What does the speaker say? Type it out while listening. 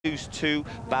Lose two,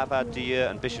 Bavard,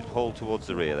 and Bishop Hall towards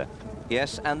the rear there.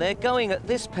 Yes, and they're going at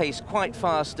this pace quite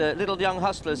fast. Little young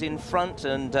hustlers in front,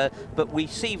 and but we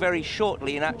see very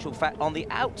shortly, in actual fact, on the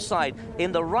outside,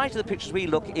 in the right of the picture as we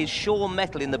look, is Shaw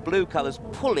Metal in the blue colours,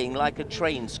 pulling like a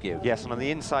train skew. Yes, and on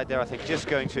the inside there, I think just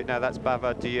going to it now, that's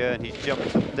Bavard, and he's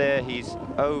jumped up there, he's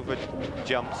over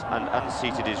jumped and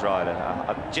unseated his rider.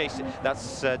 Jason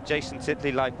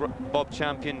Titley, like Bob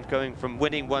Champion, going from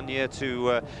winning one year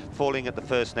to falling at the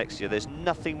first next year. There's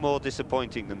nothing more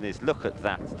disappointing than this. Look at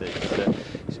that.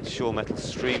 Shaw Metal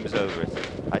streams over it.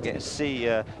 I didn't see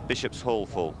Bishop's Hall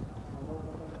fall.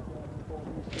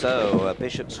 So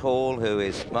Bishop's Hall, who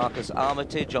is Marcus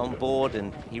Armitage on board,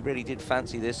 and he really did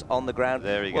fancy this on the ground.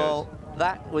 There he goes. Well,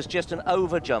 that was just an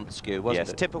over-jump skew, wasn't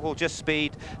it? Yes, typical, just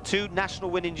speed. Two national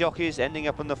winning jockeys ending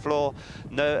up on the floor.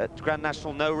 No Grand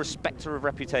National, no respecter of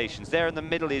reputations. There in the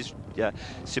middle is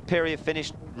superior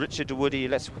finish, Richard de Woody.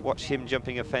 Let's watch him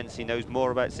jumping a fence. He knows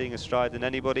more about seeing a stride than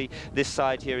anybody. This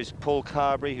side here is Paul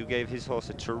Carberry, who gave his horse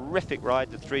a terrific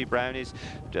ride, the Three Brownies.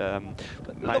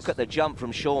 Look at the jump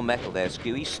from Shaw Metal there,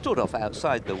 Skew. He stood off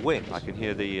outside the wing. I can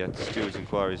hear the stewards'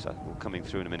 inquiries coming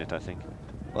through in a minute, I think.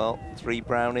 Well, Three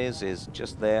Brownies is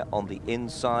just there on the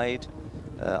inside.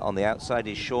 On the outside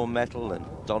is Shaw Metal and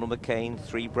Donald McCain,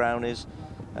 Three Brownies,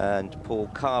 and Paul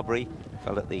Carberry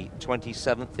fell at the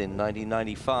 27th in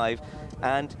 1995.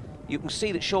 And you can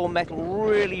see that Shaw Metal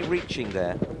really reaching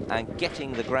there and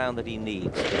getting the ground that he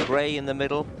needs. The grey in the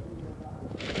middle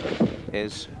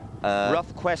is...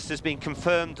 Rough Quest has been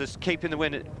confirmed as keeping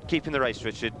the race,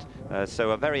 Richard.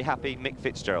 So a very happy Mick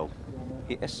Fitzgerald.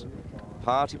 Yes.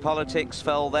 Party politics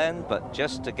fell then, but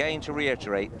just again to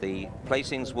reiterate, the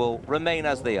placings will remain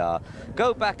as they are.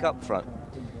 Go back up front.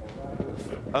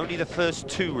 Only the first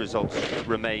two results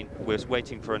remain. We're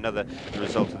waiting for another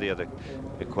result of the other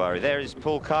inquiry. There is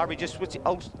Paul Carberry,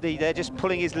 they're just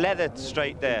pulling his leather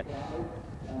straight there.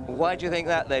 Why do you think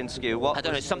that then, Skew? I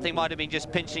don't know, something might have been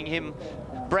just pinching him.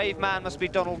 Brave man must be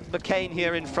Donald McCain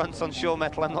here in front on Shaw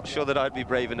Metal. I'm not sure that I'd be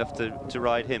brave enough to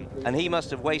ride him. And he must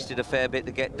have wasted a fair bit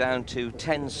to get down to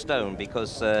 10 stone,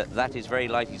 because that is very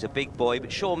light. He's a big boy,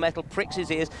 but Shaw Metal pricks his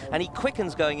ears and he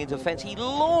quickens going into the fence. He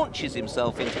launches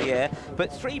himself into the air,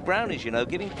 but Three Brownies, you know,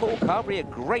 giving Paul Carberry a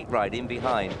great ride in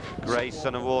behind. Grey,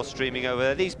 Son of War streaming over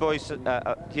there. These boys,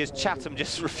 here's Chatham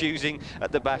just refusing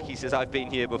at the back. He says, I've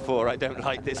been here before, I don't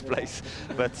like this place.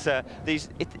 But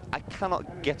I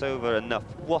cannot get over enough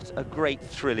what a great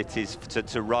thrill it is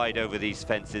to ride over these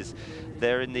fences.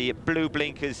 There in the blue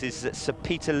blinkers is Sir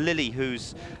Peter Lilly,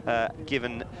 who's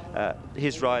given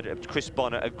his rider, Chris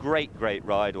Bonner, a great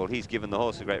ride. Well, he's given the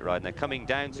horse a great ride. And they're coming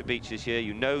down to Beaches here.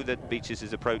 You know that Beaches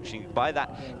is approaching by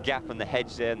that gap and the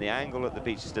hedge there and the angle at the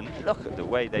Beaches. And look at the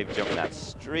way they've jumped that,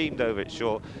 streamed over it,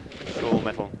 Shaw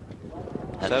Metal.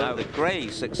 And so the grey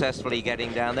successfully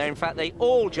getting down there. In fact, they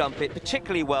all jump it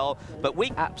particularly well, but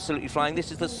we absolutely flying.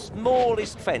 This is the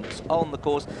smallest fence on the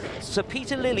course. Sir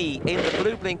Peter Lilly in the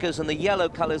blue blinkers and the yellow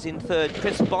colours in third.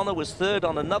 Chris Bonner was third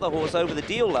on another horse over the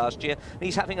deal last year, and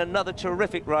he's having another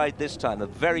terrific ride this time. A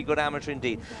very good amateur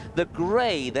indeed. The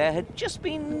grey there had just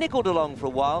been niggled along for a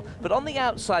while, but on the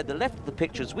outside, the left of the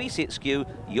picture, as we see it, Skew,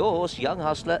 your horse, Young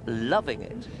Hustler, loving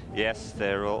it. Yes,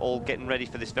 they're all getting ready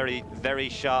for this very, very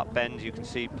sharp bend. You can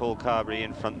see Paul Carberry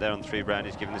in front there on Three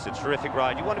Brownies giving this a terrific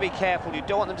ride. You want to be careful. You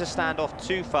don't want them to stand off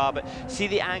too far, but see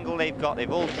the angle they've got. They've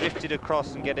all drifted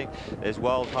across and getting... There's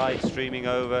Wild Hyde streaming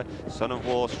over, Son of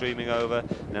War streaming over,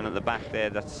 and then at the back there,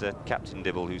 that's Captain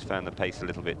Dibble, who's found the pace a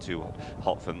little bit too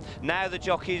hot for him. Now the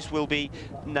jockeys will be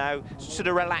now sort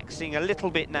of relaxing a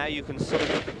little bit now. You can sort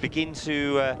of begin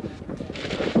to...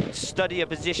 study a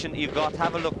position that you've got,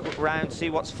 have a look around, see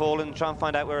what's fallen, try and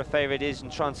find out where a favourite is, and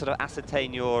try and sort of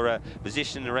ascertain your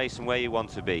position in the race and where you want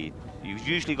to be. You've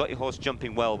usually got your horse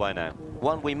jumping well by now.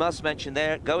 One we must mention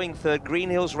there, going third, Green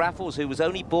Hills Raffles, who was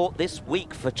only bought this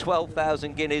week for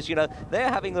 12,000 guineas. You know, they're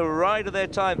having the ride of their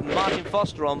time. Martin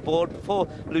Foster on board for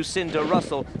Lucinda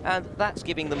Russell, and that's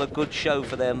giving them a good show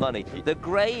for their money. The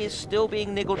grey is still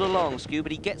being niggled along, Skew,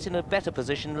 but he gets in a better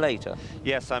position later.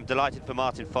 Yes, I'm delighted for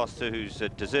Martin Foster, who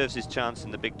deserves his chance in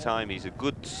the big time. He's a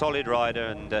good, solid rider,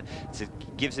 and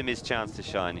it gives him his chance to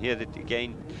shine. Here,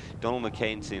 again, Donald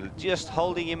McCain just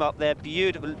holding him up there.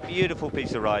 Beautiful, beautiful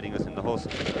piece of riding. And the horse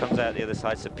comes out the other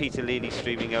side. So Peter Lilly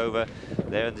streaming over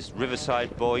there. This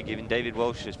Riverside boy giving David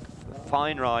Walsh a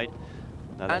fine ride.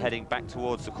 Now they're heading back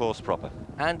towards the course proper.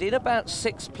 And in about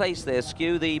 6th place there,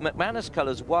 Skew, the McManus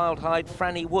colours, Wild Hide,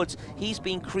 Franny Woods. He's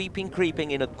been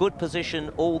creeping in a good position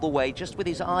all the way, just with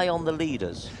his eye on the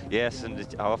leaders. Yes, and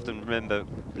I often remember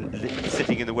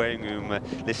sitting in the weighing room,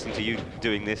 listening to you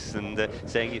doing this and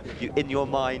saying, in your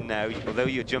mind now, although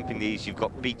you're jumping these, you've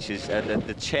got beaches and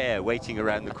the chair waiting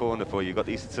around the corner for you. You've got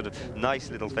these sort of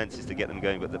nice little fences to get them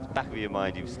going, but at the back of your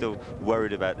mind, you're still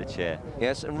worried about the chair.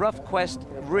 Yes, and Rough Quest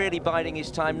really biding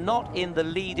his time, not in the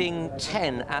leading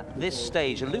 10 at this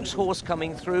stage. A loose horse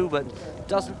coming through, but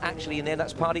doesn't actually, in the end,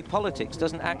 that's party politics,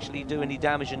 doesn't actually do any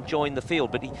damage and join the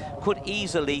field, but he could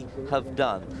easily have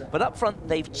done. But up front,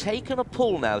 they've taken a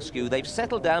pull now, Skew. They've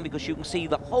settled down because you can see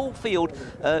the whole field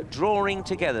drawing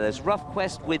together. There's Rough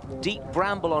Quest with Deep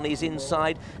Bramble on his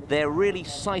inside. They're really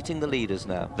sighting the leaders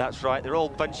now. That's right. They're all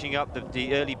bunching up.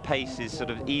 The early pace is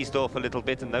sort of eased off a little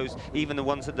bit, and those, even the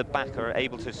ones at the back, are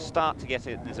able to start to get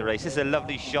it into the race. This is a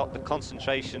lovely shot. The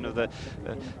concentration of the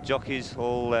jockeys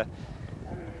all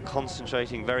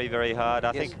concentrating very, very hard.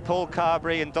 I think Paul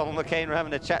Carberry and Donald McCain were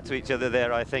having a chat to each other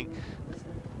there, I think.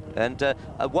 And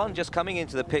one just coming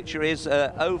into the picture is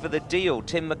Over the Deal,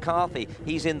 Tim McCarthy.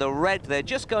 He's in the red there,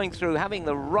 just going through, having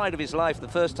the ride of his life the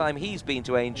first time he's been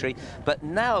to Aintree. But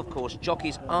now, of course,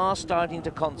 jockeys are starting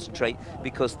to concentrate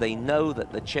because they know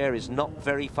that the chair is not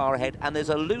very far ahead and there's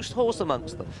a loose horse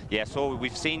amongst them. Yeah, so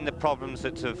we've seen the problems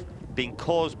that have been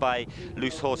caused by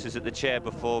loose horses at the chair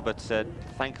before, but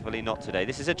thankfully not today.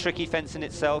 This is a tricky fence in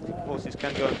itself. Horses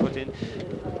can go and put in.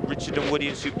 Richard and Woody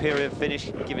in superior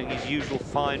finish, giving his usual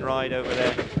fine ride over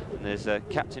there. And there's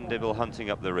Captain Dibble hunting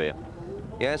up the rear.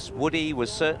 Yes, Woody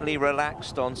was certainly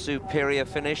relaxed on superior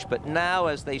finish, but now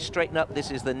as they straighten up, this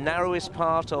is the narrowest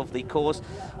part of the course.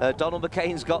 Donald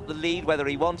McCain's got the lead, whether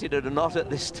he wanted it or not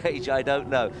at this stage, I don't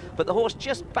know. But the horse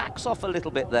just backs off a little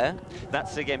bit there.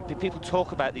 That's, again, people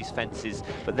talk about these fences,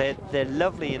 but they're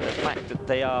lovely in the fact that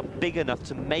they are big enough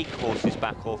to make horses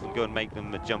back off and go and make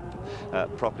them jump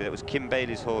properly. That was Kim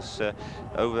Bailey's horse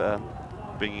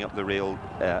bringing up the rear,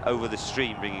 over the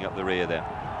stream, bringing up the rear there.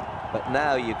 But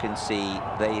now you can see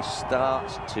they start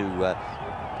to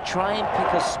try and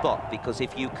pick a spot, because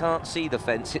if you can't see the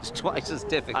fence, it's twice as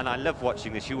difficult. And I love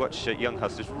watching this. You watch young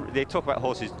hustlers, they talk about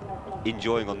horses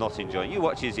enjoying or not enjoying. You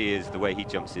watch his ears, the way he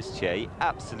jumps this chair, he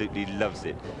absolutely loves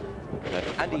it.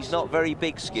 And he's not very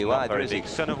big, Skew, either, is he?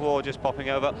 Son of War just popping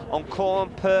over. Encore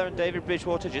Per and David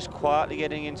Bridgewater just quietly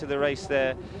getting into the race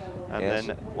there. And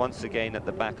then once again at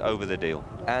the back, Over the Deal.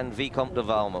 And Vicomte de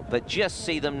Valmont. But just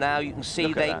see them now. You can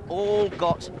see they all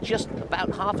got just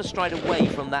about half a stride away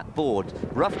from that board.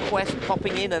 Rough Quest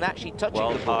popping in and actually touching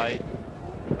the board. High.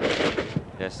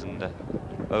 Yes, and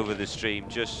over the stream,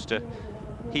 just...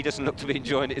 he doesn't look to be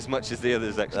enjoying it as much as the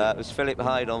others, actually. That was Philip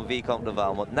Hyde on Vicomte de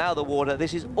Valmont. Now the water.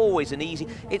 This is always an easy...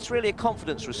 It's really a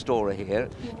confidence restorer here.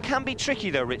 Can be tricky,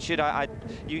 though, Richard.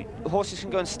 Horses can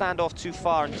go and stand off too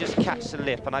far and just catch the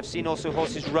lip. And I've seen also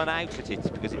horses run out at it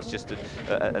because it's just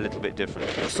a little bit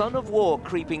different. Son of War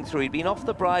creeping through. He'd been off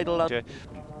the bridle.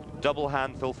 Double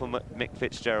handful for Mick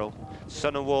Fitzgerald.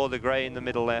 Son of War, the grey in the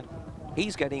middle there.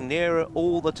 He's getting nearer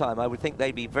all the time. I would think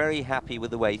they'd be very happy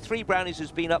with the way. Three Brownies, who's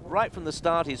been up right from the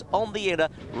start, is on the inner,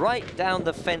 right down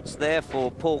the fence there for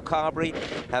Paul Carberry,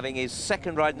 having his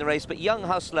second ride in the race. But Young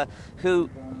Hustler, who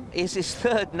is his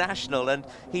third national, and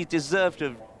he deserved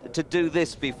to do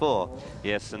this before.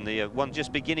 Yes, and the one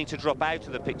just beginning to drop out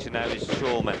of the picture now is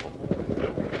Shaw Metal.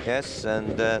 Yes,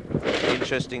 and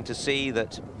interesting to see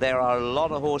that there are a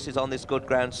lot of horses on this good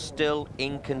ground still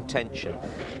in contention.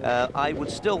 I would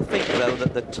still think, though,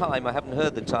 that the time, I haven't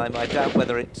heard the time, I doubt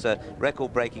whether it's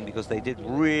record-breaking, because they did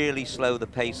really slow the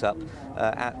pace up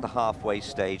at the halfway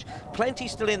stage. Plenty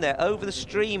still in there. Over the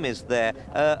Stream is there.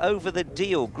 Over the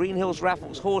Deal, Green Hills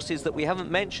Raffles, horses that we haven't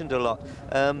mentioned a lot.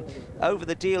 Over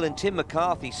the Deal and Tim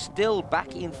McCarthy still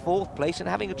back in 4th place and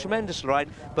having a tremendous ride,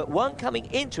 but one coming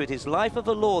into it is Life of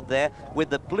a Lord there with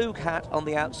the blue hat on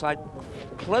the outside,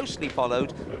 closely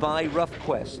followed by Rough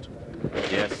Quest.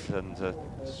 Yes, and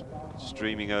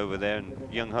streaming over there,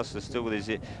 and Young Hustler still with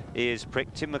his ears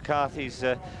pricked. Tim McCarthy's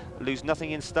lose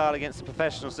nothing in style against the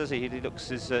professionals, does he? He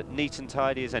looks as neat and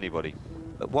tidy as anybody.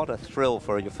 But what a thrill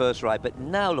for your first ride. But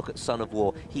now look at Son of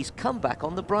War. He's come back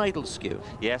on the bridle, Skew.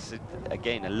 Yes,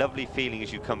 again, a lovely feeling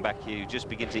as you come back here. You just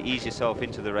begin to ease yourself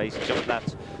into the race. Jump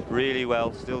that really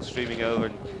well, still streaming over,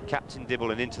 and Captain Dibble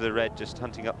and Into the Red just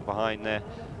hunting up behind there.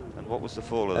 And what was the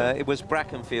fall of that? It was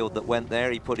Brackenfield that went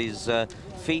there. He put his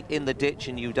feet in the ditch,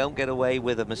 and you don't get away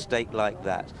with a mistake like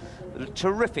that.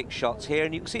 Terrific shots here,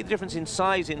 and you can see the difference in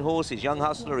size in horses. Young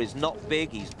Hustler is not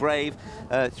big, he's brave.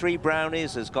 Three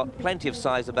Brownies has got plenty of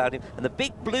size about him, and the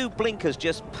big blue blinkers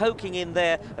just poking in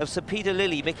there of Sir Peter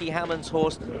Lilly, Mickey Hammond's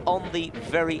horse, on the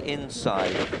very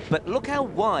inside. But look how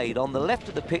wide on the left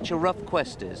of the picture Rough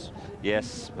Quest is.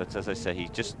 Yes, but as I say, he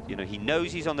just, you know, he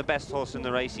knows he's on the best horse in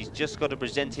the race. He's just got to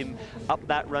present him up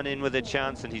that run in with a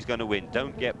chance, and he's going to win.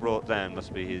 Don't get brought down,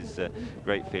 must be his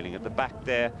great feeling. At the back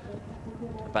there,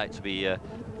 about to be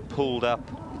pulled up.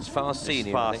 It's Fast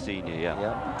Senior. It's Fast Senior,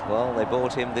 yeah. Well, they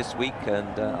bought him this week,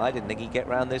 and I didn't think he'd get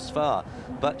round this far.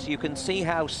 But you can see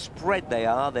how spread they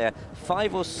are. They're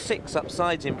 5 or 6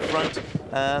 upsides in front,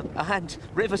 and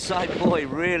Riverside Boy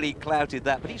really clouted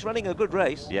that, but he's running a good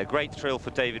race. Yeah, great thrill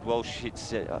for David Walsh.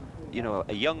 It's, you know,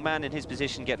 a young man in his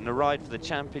position getting a ride for the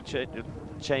championship.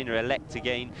 Chainer elect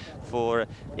again for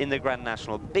in the Grand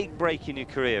National. Big break in your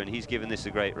career, and he's given this a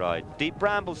great ride. Deep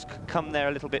Brambles come there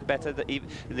a little bit better.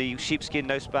 The sheepskin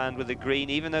noseband with the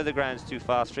green, even though the ground's too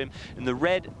fast for him. And the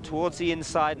red towards the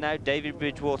inside now. David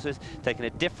Bridgewater's taking a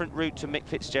different route to Mick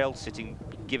Fitzgerald,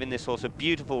 giving this horse a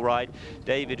beautiful ride.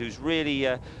 David, who's really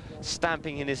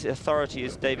stamping in his authority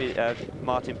as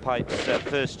Martin Pipe's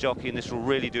first jockey, and this will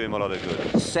really do him a lot of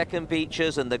good. Second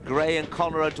Beechers and the grey and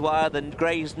Conor O'Dwyer, the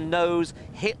grey's nose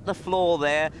hit the floor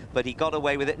there, but he got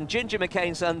away with it. And Ginger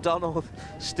McCain's son Donald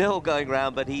still going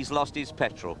round, but he's lost his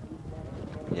petrol.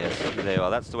 Yes, there you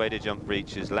are. That's the way to jump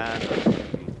breaches, land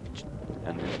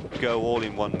and go all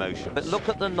in one motion. But look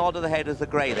at the nod of the head of the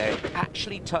grey there. It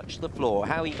actually touched the floor.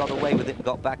 How he got away with it and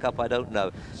got back up, I don't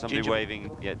know. Somebody waving,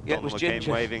 Donald McCain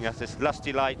waving at us.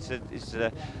 Lusty Lights is...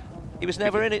 he was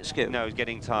never in it, Skip. No, he's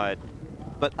getting tired.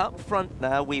 But up front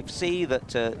now, we see that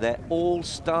they're all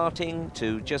starting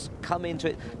to just come into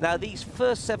it. Now, these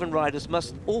first 7 riders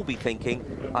must all be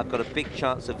thinking, I've got a big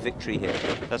chance of victory here.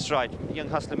 That's right. Young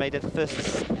Hustler made a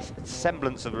first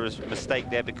semblance of a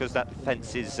mistake there because that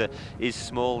fence is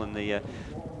small, and the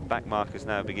back markers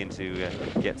now begin to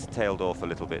get tailed off a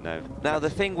little bit now. Now, the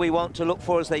thing we want to look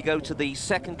for as they go to the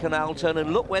second canal turn,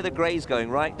 and look where the grey's going,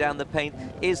 right down the paint,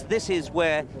 is this is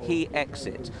where he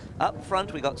exits. Up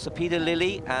front, we got Sir Peter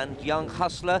Lilly and Young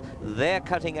Hustler. They're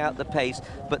cutting out the pace,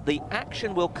 but the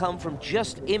action will come from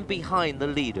just in behind the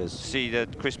leaders. See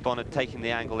that Chris Bonnet taking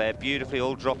the angle there beautifully,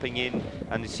 all dropping in,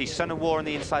 and you see Son of War on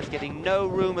the inside getting no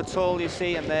room at all, you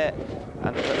see, and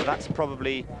that's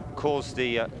probably caused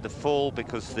the fall,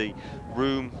 because the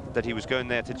room that he was going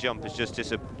there to jump has just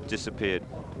disappeared.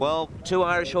 Well, 2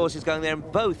 Irish horses going there,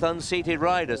 and both unseated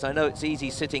riders. I know it's easy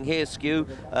sitting here, Skew,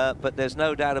 but there's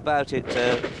no doubt about it.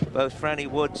 Both Franny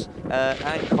Woods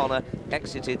and Connor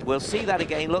exited. We'll see that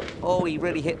again. Look, oh, he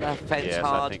really hit that fence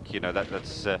hard. I think, you know,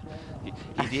 that's...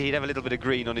 he'd have a little bit of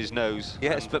green on his nose.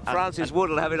 Yes, but Francis Wood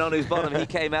will have it on his bottom. He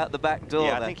came out the back door.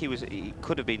 Yeah, I think he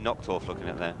could have been knocked off looking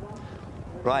at that.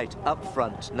 Right, up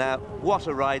front. Now, what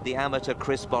a ride the amateur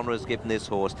Chris Bonner has given this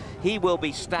horse. He will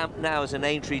be stamped now as an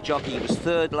Aintree jockey. He was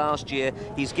 3rd last year.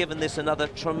 He's given this another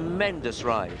tremendous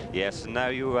ride. Yes, and now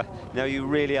you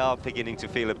really are beginning to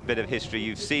feel a bit of history.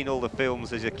 You've seen all the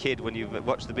films as a kid when you've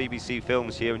watched the BBC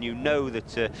films here, and you know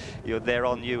that they're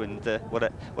on you. And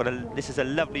this is a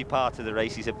lovely part of the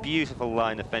race. It's a beautiful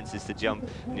line of fences to jump,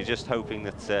 and you're just hoping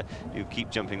that you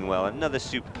keep jumping well. Another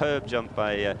superb jump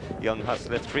by Young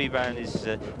Hustler. 3 Brown is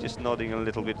just nodding a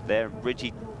little bit there.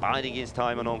 Bridgie biding his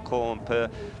time on Encore and Per.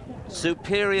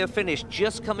 Superior finish,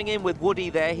 just coming in with Woody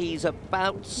there. He's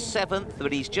about 7th,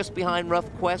 but he's just behind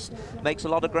Rough Quest, makes a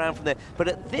lot of ground from there. But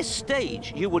at this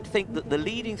stage, you would think that the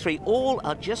leading 3 all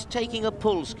are just taking a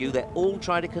pull, Skew. They're all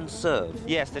trying to conserve.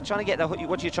 Yes, they're trying to get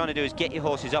what you're trying to do is get your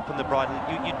horses up on the bridle.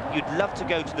 You'd love to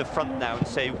go to the front now and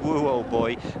say, woo, old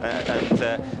boy,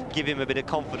 and give him a bit of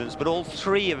confidence. But all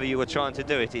 3 of you are trying to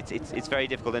do it. It's very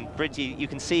difficult. And Bridgie, you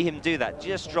can see him do that.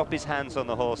 Just drop his hands on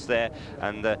the horse there,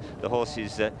 and the horse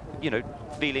is, you know,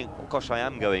 feeling, oh, gosh, I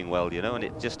am going well, you know, and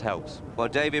it just helps. Well,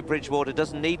 David Bridgewater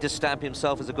doesn't need to stamp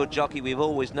himself as a good jockey. We've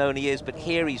always known he is, but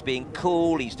here he's being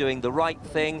cool. He's doing the right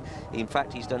thing. In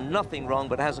fact, he's done nothing wrong,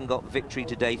 but hasn't got victory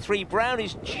today. 3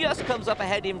 Brownies just comes up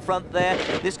ahead in front there.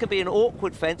 This could be an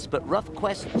awkward fence, but Rough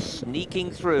Quest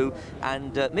sneaking through,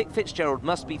 and Mick Fitzgerald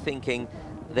must be thinking,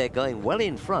 they're going well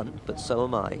in front, but so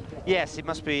am I. Yes, it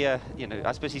must be. You know,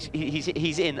 I suppose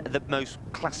he's in the most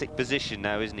classic position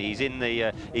now, isn't he? He's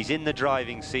in the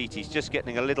driving seat. He's just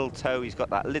getting a little toe. He's got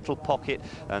that little pocket,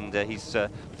 and he's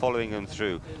following them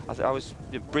through.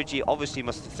 Bridgie obviously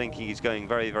must be thinking he's going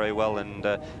very, very well, and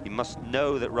he must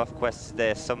know that Rough Quest's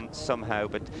there somehow.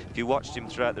 But if you watched him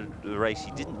throughout the race,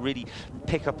 he didn't really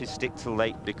pick up his stick till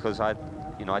late, because I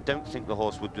don't think the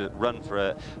horse would run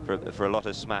for a lot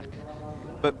of smack.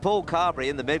 But Paul Carberry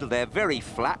in the middle there, very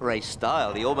flat race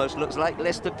style. He almost looks like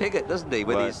Lester Piggott, doesn't he,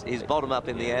 with his bottom up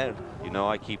in the air. You know,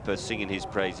 I keep singing his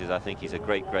praises. I think he's a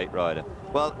great, great rider.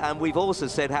 Well, and we've also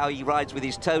said how he rides with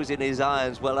his toes in his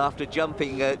irons. Well, after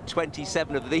jumping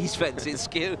 27 of these fences,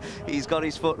 Skew, he's got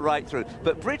his foot right through.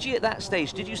 But Bridgie at that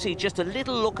stage, did you see just a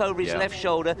little look over his left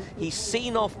shoulder? He's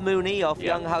seen off Mooney, off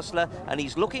Young Hustler, and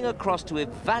he's looking across to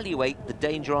evaluate the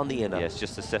danger on the inner. Yes,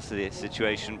 just assess the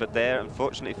situation. But there,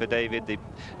 unfortunately for David,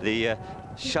 the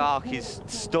shark is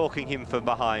stalking him from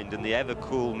behind, and the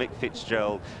ever-cool Mick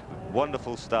Fitzgerald,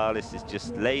 wonderful stylist, has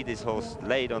just laid his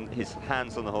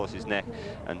hands on the horse's neck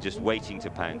and just waiting to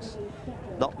pounce.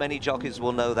 Not many jockeys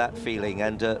will know that feeling,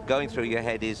 and going through your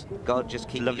head is, God, just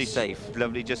keep me safe.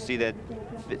 Lovely, just see there,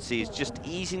 Fitzy is just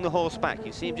easing the horse back.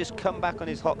 You see him just come back on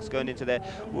his hocks going into there,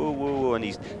 woo, woo, woo,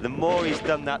 and the more he's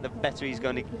done that, the better he's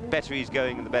going,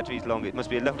 and the better he's long. It must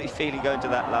be a lovely feeling going to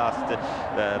that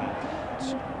last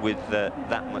with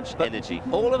that much energy.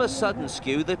 All of a sudden,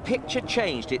 Skew, the picture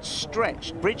changed. It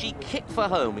stretched. Bridgie kicked for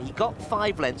home. He got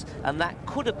 5 lengths, and that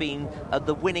could have been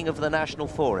the winning of the National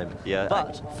for him. Yeah.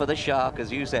 But for the shark,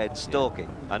 as you said,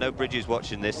 stalking. I know Bridgie's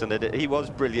watching this, and he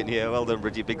was brilliant here. Well done,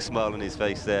 Bridgie. Big smile on his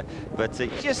face there. But he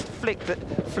just flicked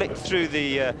through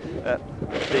the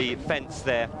fence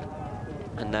there,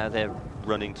 and now they're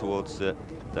running towards the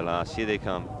last. Here they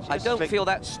come. I don't feel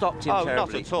that stopped him terribly.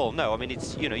 Not at all. No, I mean,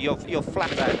 it's, you know, you're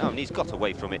flat out. I mean, he's got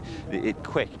away from it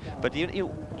quick. But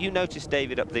you notice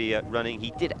David up the running.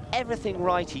 He did everything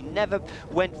right. He never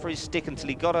went for his stick until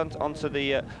he got onto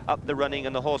the up the running,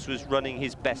 and the horse was running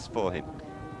his best for him.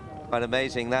 Quite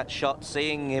amazing, that shot.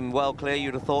 Seeing him well clear,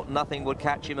 you'd have thought nothing would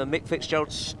catch him, and Mick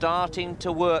Fitzgerald starting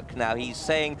to work now. He's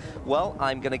saying, well,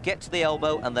 I'm going to get to the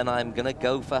elbow and then I'm going to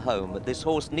go for home. But this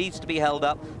horse needs to be held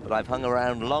up, but I've hung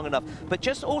around long enough. But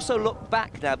just also look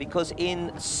back now, because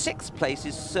in 6th place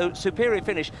is Superior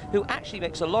Finish, who actually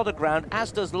makes a lot of ground,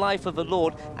 as does Life of the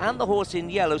Lord, and the horse in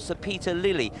yellow, Sir Peter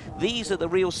Lilly. These are the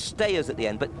real stayers at the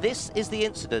end, but this is the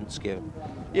incident, Skew.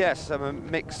 Yes, I mean,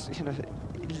 Mick's, you know,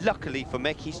 luckily for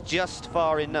Mick, he's just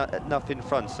far enough in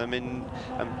front. I mean,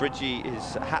 and Bridgie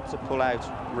has had to pull out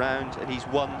round, and he's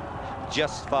won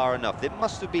just far enough. There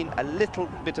must have been a little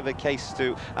bit of a case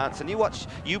to answer. And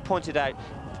you pointed out,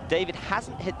 David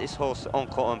hasn't hit this horse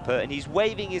encore un peu, and he's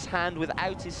waving his hand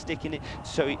without his stick in it,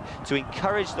 so to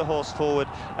encourage the horse forward,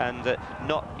 and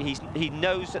he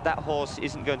knows that horse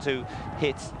isn't going to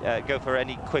go for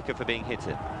any quicker for being hit.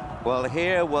 Well,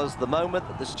 here was the moment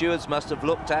that the stewards must have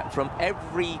looked at from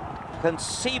every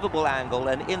conceivable angle,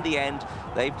 and in the end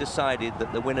they've decided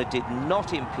that the winner did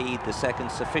not impede the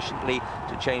second sufficiently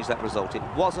to change that result. It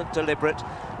wasn't deliberate.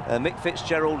 Mick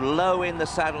Fitzgerald low in the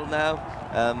saddle now.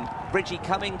 Bridgie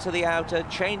coming to the outer,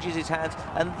 changes his hands,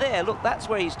 and there, look, that's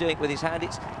where he's doing it with his hand.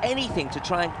 It's anything to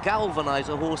try and galvanise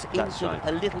a horse into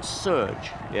a little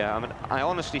surge. Yeah, I mean, I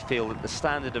honestly feel that the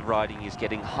standard of riding is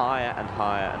getting higher and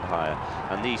higher and higher,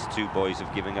 and these two boys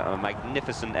have given a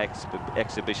magnificent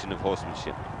exhibition of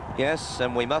horsemanship. Yes,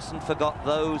 and we mustn't forget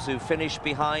those who finished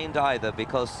behind either,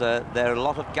 because there are a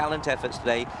lot of gallant efforts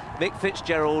today. Mick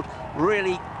Fitzgerald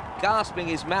really gasping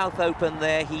his mouth open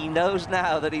there. He knows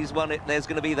now that he's won it. There's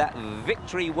going to be that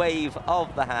victory wave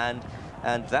of the hand,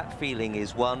 and that feeling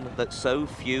is one that so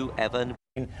few ever know.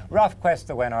 Rough Quest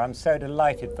the winner. I'm so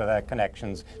delighted for their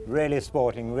connections. Really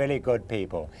sporting, really good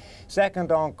people.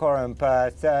 Second, Encore un peu.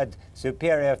 Third,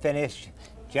 Superior Finish.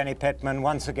 Jenny Pittman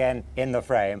once again in the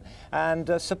frame.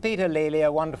 And Sir Peter Lilly,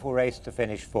 a wonderful race to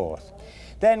finish 4th.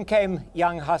 Then came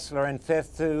Young Hustler in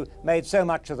 5th, who made so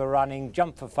much of the running,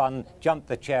 jumped for fun, jumped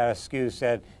the chair, as Skew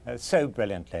said, so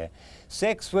brilliantly.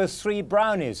 6th was 3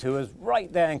 Brownies, who was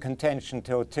right there in contention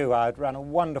till 2 out, ran a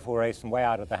wonderful race and way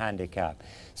out of the handicap.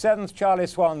 7th, Charlie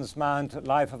Swan's mount,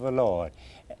 Life of the Lord.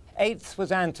 8th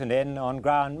was Antonin, on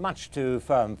ground much too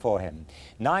firm for him.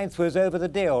 9th was Over the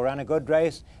Deal, ran a good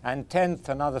race. And 10th,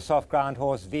 another soft ground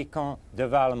horse, Vicomte de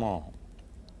Valmont.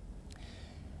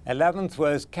 11th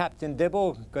was Captain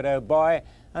Dibble, good old boy.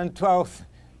 And 12th,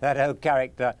 that old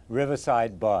character,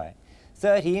 Riverside Boy.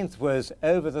 13th was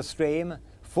Over the Stream.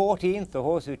 14th, the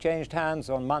horse who changed hands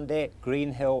on Monday,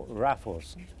 Green Hill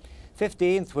Raffles.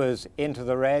 15th was Into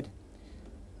the Red.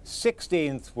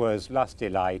 16th was Lusty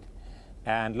Light.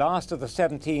 And last of the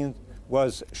 17th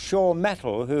was Shaw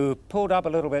Metal, who pulled up a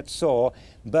little bit sore,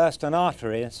 burst an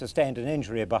artery and sustained an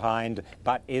injury behind,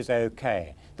 but is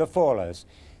okay. The fallers.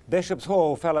 Bishop's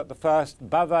Hall fell at the first.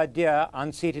 Bavadier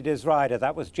unseated his rider.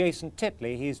 That was Jason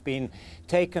Titley. He's been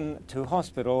taken to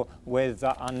hospital with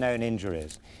unknown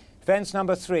injuries. Fence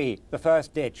number 3, the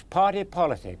first ditch. Party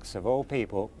Politics, of all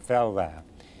people, fell there.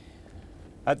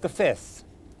 At the 5th,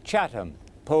 Chatham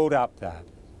pulled up there.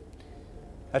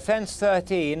 At fence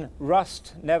 13,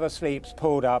 Rust Never Sleeps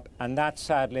pulled up, and that's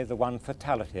sadly the one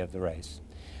fatality of the race.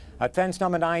 At fence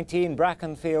number 19,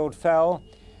 Brackenfield fell.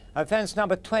 At fence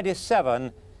number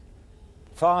 27,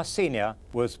 Far Senior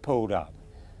was pulled up.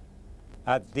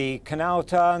 At the canal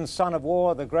turn, Son of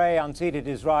War, the grey, unseated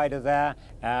his rider there,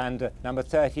 and number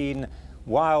 13,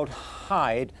 Wild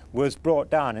Hyde, was brought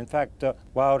down. In fact,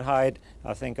 Wild Hyde,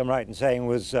 I think I'm right in saying,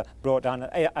 was brought down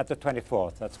at the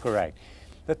 24th, that's correct.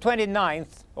 The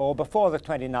 29th, or before the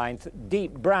 29th,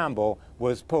 Deep Bramble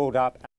was pulled up.